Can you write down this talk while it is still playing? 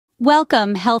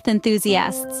Welcome, health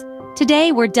enthusiasts.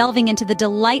 Today we're delving into the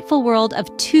delightful world of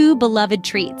two beloved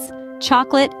treats,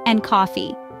 chocolate and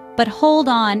coffee. But hold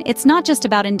on, it's not just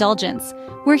about indulgence.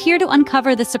 We're here to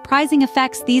uncover the surprising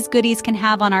effects these goodies can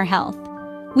have on our health.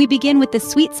 We begin with the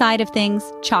sweet side of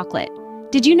things, chocolate.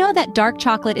 Did you know that dark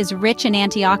chocolate is rich in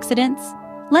antioxidants?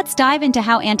 Let's dive into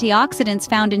how antioxidants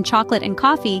found in chocolate and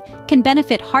coffee can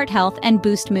benefit heart health and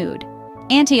boost mood.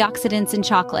 Antioxidants in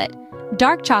chocolate.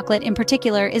 Dark chocolate in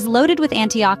particular is loaded with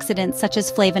antioxidants such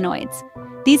as flavonoids.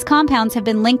 These compounds have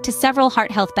been linked to several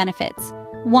heart health benefits.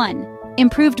 1.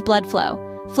 Improved blood flow.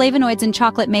 Flavonoids in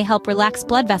chocolate may help relax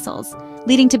blood vessels,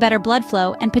 leading to better blood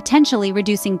flow and potentially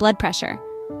reducing blood pressure.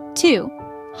 2.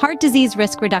 Heart disease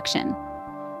risk reduction.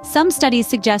 Some studies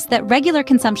suggest that regular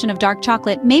consumption of dark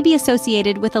chocolate may be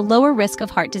associated with a lower risk of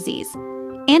heart disease.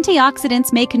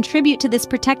 Antioxidants may contribute to this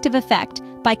protective effect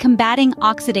by combating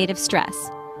oxidative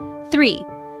stress. 3.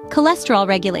 Cholesterol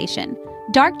regulation.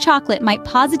 Dark chocolate might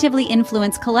positively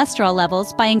influence cholesterol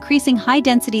levels by increasing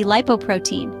high-density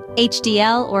lipoprotein,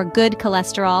 HDL or good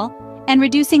cholesterol, and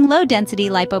reducing low-density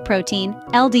lipoprotein,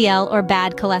 LDL or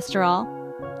bad cholesterol.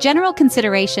 General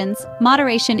considerations: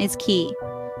 moderation is key.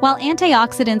 While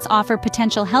antioxidants offer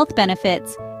potential health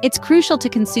benefits, it's crucial to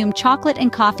consume chocolate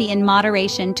and coffee in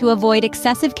moderation to avoid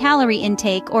excessive calorie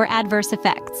intake or adverse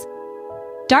effects.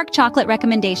 Dark chocolate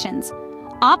recommendations.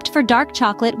 Opt for dark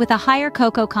chocolate with a higher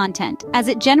cocoa content, as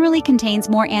it generally contains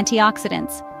more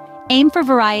antioxidants. Aim for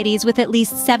varieties with at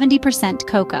least 70%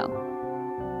 cocoa.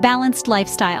 Balanced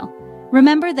lifestyle.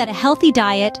 Remember that a healthy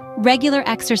diet, regular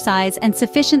exercise, and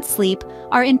sufficient sleep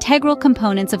are integral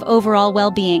components of overall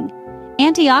well-being.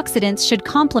 Antioxidants should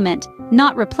complement,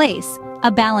 not replace, a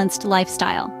balanced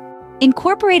lifestyle.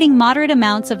 Incorporating moderate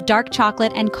amounts of dark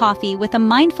chocolate and coffee with a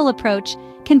mindful approach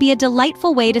can be a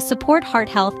delightful way to support heart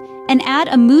health and add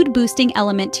a mood-boosting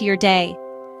element to your day.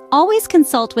 Always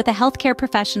consult with a healthcare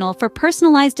professional for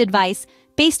personalized advice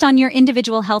based on your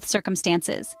individual health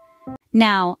circumstances.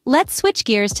 Now, let's switch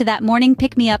gears to that morning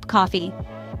pick-me-up coffee.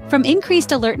 From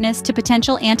increased alertness to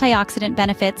potential antioxidant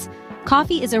benefits,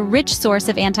 coffee is a rich source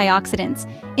of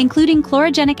antioxidants, including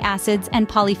chlorogenic acids and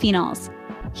polyphenols.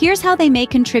 Here's how they may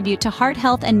contribute to heart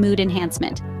health and mood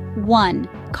enhancement. 1.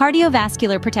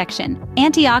 Cardiovascular protection.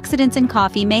 Antioxidants in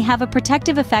coffee may have a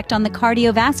protective effect on the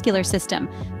cardiovascular system,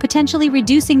 potentially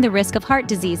reducing the risk of heart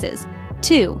diseases.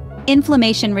 2.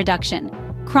 Inflammation reduction.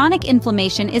 Chronic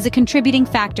inflammation is a contributing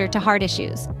factor to heart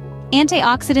issues.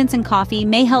 Antioxidants in coffee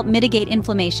may help mitigate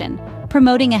inflammation,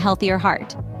 promoting a healthier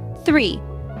heart. 3.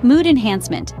 Mood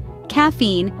enhancement.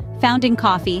 Caffeine, found in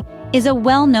coffee, is a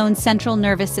well-known central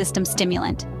nervous system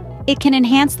stimulant. It can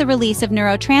enhance the release of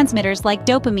neurotransmitters like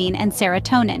dopamine and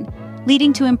serotonin,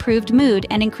 leading to improved mood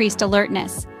and increased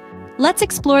alertness. Let's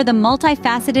explore the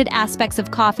multifaceted aspects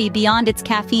of coffee beyond its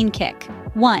caffeine kick.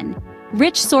 1.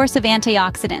 Rich source of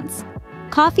antioxidants.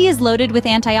 Coffee is loaded with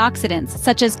antioxidants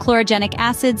such as chlorogenic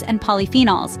acids and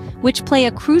polyphenols, which play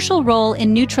a crucial role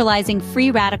in neutralizing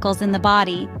free radicals in the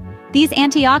body. These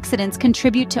antioxidants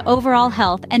contribute to overall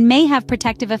health and may have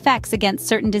protective effects against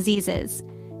certain diseases.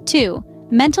 2.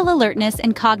 Mental alertness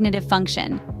and cognitive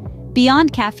function.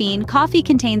 Beyond caffeine, coffee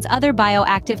contains other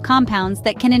bioactive compounds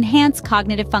that can enhance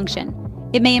cognitive function.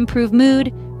 It may improve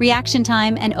mood, reaction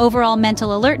time, and overall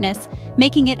mental alertness,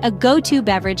 making it a go-to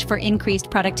beverage for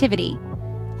increased productivity.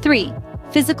 3.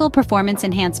 Physical performance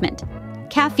enhancement.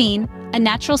 Caffeine, a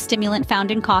natural stimulant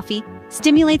found in coffee,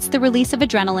 stimulates the release of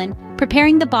adrenaline,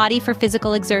 preparing the body for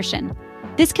physical exertion.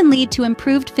 This can lead to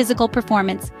improved physical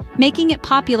performance, making it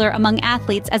popular among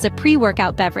athletes as a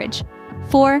pre-workout beverage.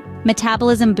 4.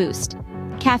 Metabolism boost.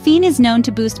 Caffeine is known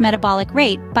to boost metabolic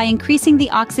rate by increasing the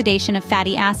oxidation of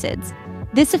fatty acids.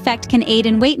 This effect can aid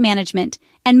in weight management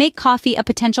and make coffee a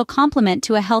potential complement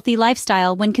to a healthy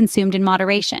lifestyle when consumed in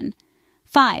moderation.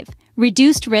 5.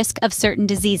 Reduced risk of certain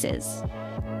diseases.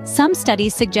 Some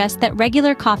studies suggest that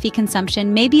regular coffee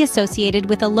consumption may be associated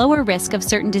with a lower risk of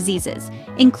certain diseases,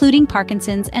 including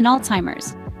Parkinson's and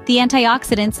Alzheimer's. The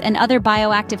antioxidants and other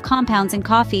bioactive compounds in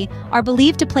coffee are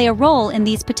believed to play a role in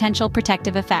these potential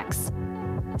protective effects.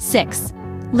 6.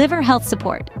 Liver health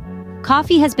support.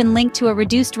 Coffee has been linked to a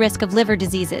reduced risk of liver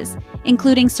diseases,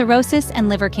 including cirrhosis and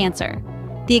liver cancer.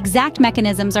 The exact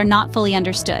mechanisms are not fully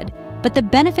understood, but the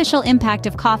beneficial impact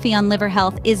of coffee on liver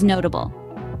health is notable.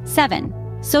 7.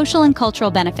 Social and cultural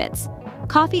benefits.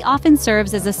 Coffee often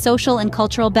serves as a social and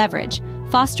cultural beverage,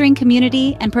 fostering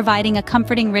community and providing a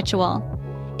comforting ritual.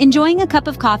 Enjoying a cup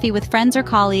of coffee with friends or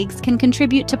colleagues can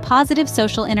contribute to positive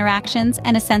social interactions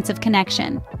and a sense of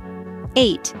connection.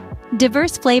 8.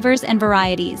 Diverse flavors and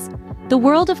varieties. The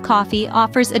world of coffee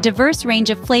offers a diverse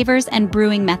range of flavors and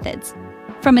brewing methods.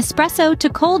 From espresso to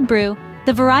cold brew,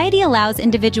 the variety allows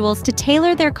individuals to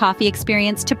tailor their coffee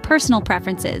experience to personal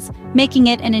preferences, making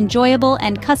it an enjoyable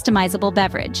and customizable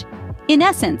beverage. In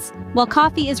essence, while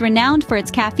coffee is renowned for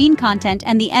its caffeine content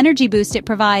and the energy boost it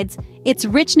provides, its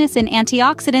richness in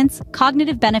antioxidants,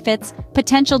 cognitive benefits,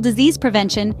 potential disease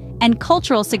prevention, and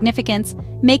cultural significance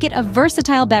make it a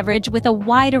versatile beverage with a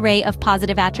wide array of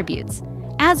positive attributes.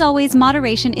 As always,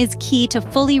 moderation is key to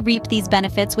fully reap these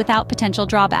benefits without potential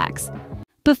drawbacks.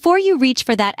 Before you reach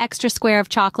for that extra square of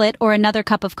chocolate or another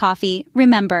cup of coffee,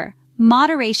 remember,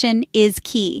 moderation is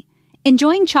key.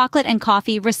 Enjoying chocolate and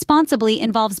coffee responsibly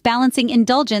involves balancing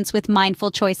indulgence with mindful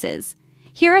choices.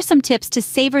 Here are some tips to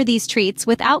savor these treats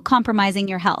without compromising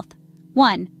your health.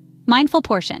 1. Mindful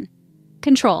portion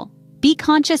control. Be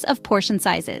conscious of portion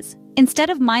sizes. Instead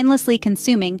of mindlessly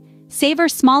consuming, savor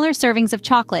smaller servings of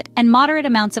chocolate and moderate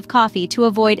amounts of coffee to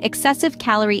avoid excessive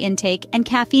calorie intake and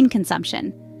caffeine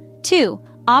consumption. 2.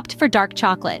 Opt for dark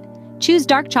chocolate. Choose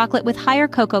dark chocolate with higher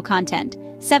cocoa content,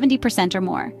 70% or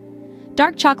more.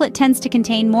 Dark chocolate tends to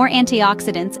contain more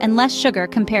antioxidants and less sugar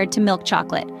compared to milk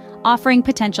chocolate, offering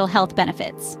potential health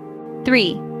benefits.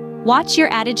 3. Watch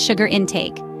your added sugar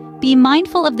intake. Be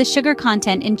mindful of the sugar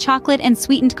content in chocolate and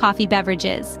sweetened coffee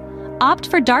beverages. Opt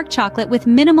for dark chocolate with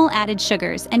minimal added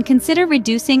sugars and consider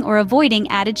reducing or avoiding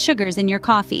added sugars in your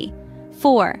coffee.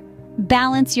 4.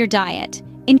 Balance your diet.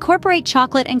 Incorporate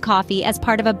chocolate and coffee as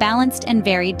part of a balanced and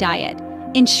varied diet.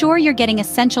 Ensure you're getting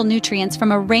essential nutrients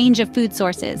from a range of food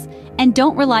sources, and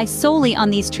don't rely solely on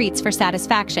these treats for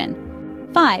satisfaction.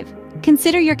 5.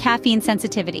 Consider your caffeine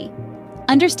sensitivity.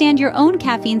 Understand your own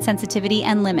caffeine sensitivity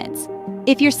and limits.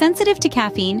 If you're sensitive to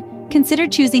caffeine, consider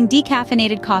choosing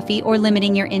decaffeinated coffee or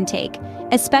limiting your intake,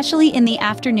 especially in the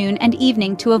afternoon and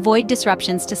evening to avoid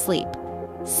disruptions to sleep.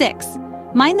 6.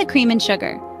 Mind the cream and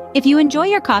sugar. If you enjoy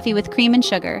your coffee with cream and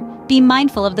sugar, be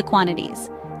mindful of the quantities.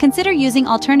 Consider using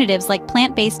alternatives like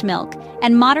plant-based milk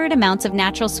and moderate amounts of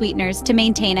natural sweeteners to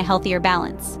maintain a healthier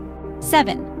balance.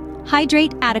 7.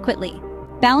 Hydrate adequately.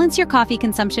 Balance your coffee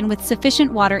consumption with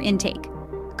sufficient water intake.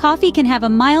 Coffee can have a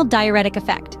mild diuretic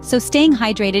effect, so staying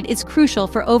hydrated is crucial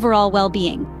for overall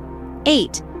well-being.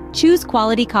 8. Choose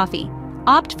quality coffee.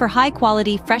 Opt for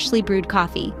high-quality, freshly brewed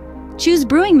coffee. Choose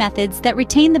brewing methods that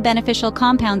retain the beneficial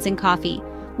compounds in coffee,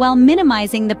 while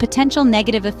minimizing the potential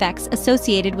negative effects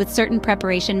associated with certain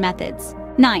preparation methods.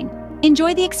 9.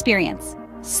 Enjoy the experience.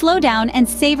 Slow down and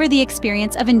savor the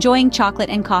experience of enjoying chocolate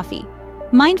and coffee.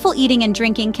 Mindful eating and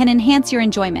drinking can enhance your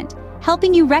enjoyment,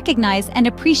 helping you recognize and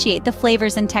appreciate the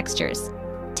flavors and textures.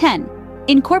 10.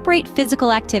 Incorporate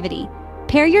physical activity.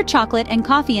 Pair your chocolate and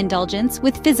coffee indulgence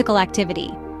with physical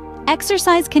activity.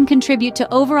 Exercise can contribute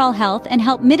to overall health and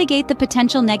help mitigate the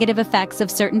potential negative effects of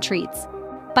certain treats.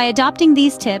 By adopting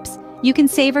these tips, you can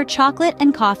savor chocolate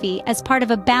and coffee as part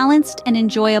of a balanced and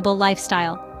enjoyable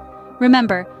lifestyle.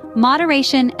 Remember,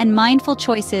 moderation and mindful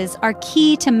choices are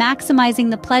key to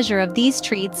maximizing the pleasure of these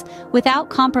treats without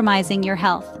compromising your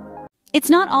health. It's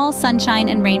not all sunshine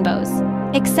and rainbows.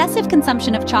 Excessive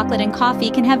consumption of chocolate and coffee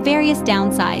can have various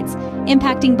downsides,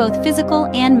 impacting both physical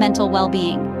and mental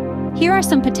well-being. Here are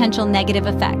some potential negative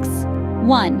effects.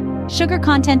 1. Sugar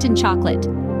content in chocolate.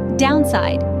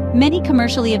 Downside: many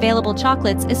commercially available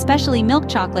chocolates, especially milk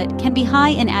chocolate, can be high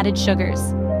in added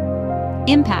sugars.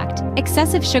 Impact: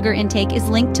 excessive sugar intake is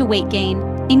linked to weight gain,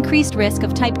 increased risk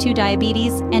of type 2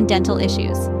 diabetes, and dental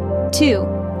issues. 2.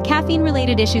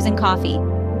 Caffeine-related issues in coffee.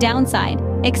 Downside: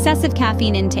 excessive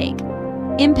caffeine intake.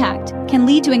 Impact: can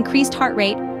lead to increased heart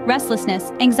rate,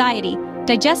 restlessness, anxiety,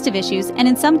 digestive issues, and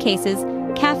in some cases,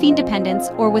 caffeine dependence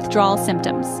or withdrawal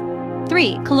symptoms.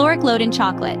 3. Caloric load in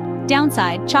chocolate.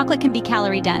 Downside: chocolate can be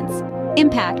calorie-dense.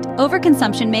 Impact: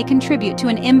 overconsumption may contribute to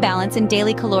an imbalance in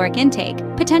daily caloric intake,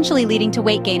 potentially leading to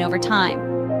weight gain over time.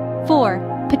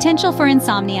 4. Potential for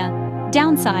insomnia.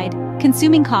 Downside: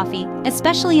 consuming coffee,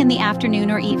 especially in the afternoon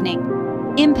or evening.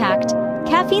 Impact: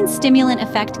 caffeine's stimulant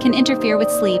effect can interfere with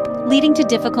sleep, leading to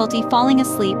difficulty falling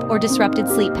asleep or disrupted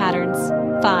sleep patterns.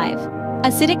 5.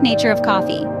 Acidic nature of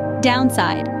coffee.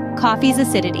 Downside: coffee's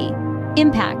acidity.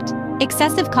 Impact: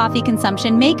 excessive coffee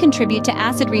consumption may contribute to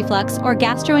acid reflux or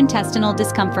gastrointestinal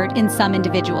discomfort in some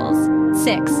individuals.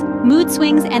 6. Mood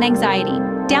swings and anxiety.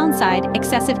 Downside: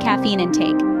 excessive caffeine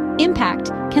intake. Impact: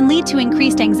 can lead to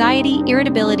increased anxiety,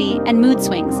 irritability, and mood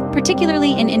swings,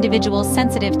 particularly in individuals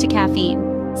sensitive to caffeine.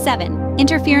 7.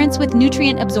 Interference with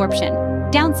nutrient absorption.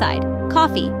 Downside: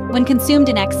 coffee, when consumed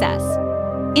in excess.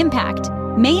 Impact: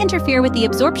 may interfere with the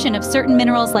absorption of certain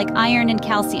minerals like iron and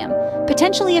calcium,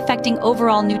 potentially affecting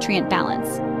overall nutrient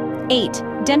balance. 8.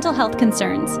 Dental health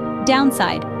concerns.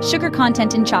 Downside: sugar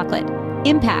content in chocolate.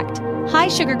 Impact: High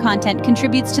sugar content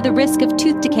contributes to the risk of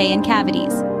tooth decay and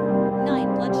cavities.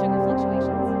 9. Blood sugar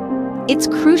fluctuations. It's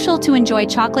crucial to enjoy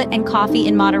chocolate and coffee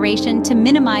in moderation to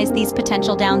minimize these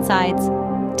potential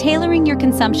downsides. Tailoring your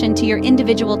consumption to your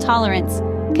individual tolerance,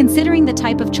 considering the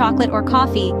type of chocolate or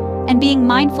coffee, and being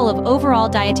mindful of overall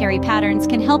dietary patterns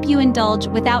can help you indulge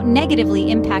without negatively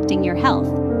impacting your health.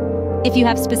 If you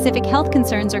have specific health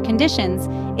concerns or conditions,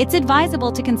 it's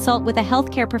advisable to consult with a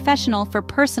healthcare professional for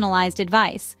personalized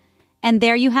advice. And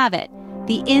there you have it,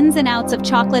 the ins and outs of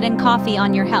chocolate and coffee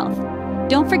on your health.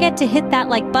 Don't forget to hit that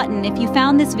like button if you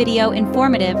found this video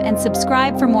informative and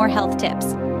subscribe for more health tips.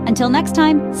 Until next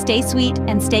time, stay sweet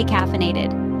and stay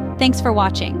caffeinated. Thanks for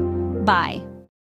watching. Bye.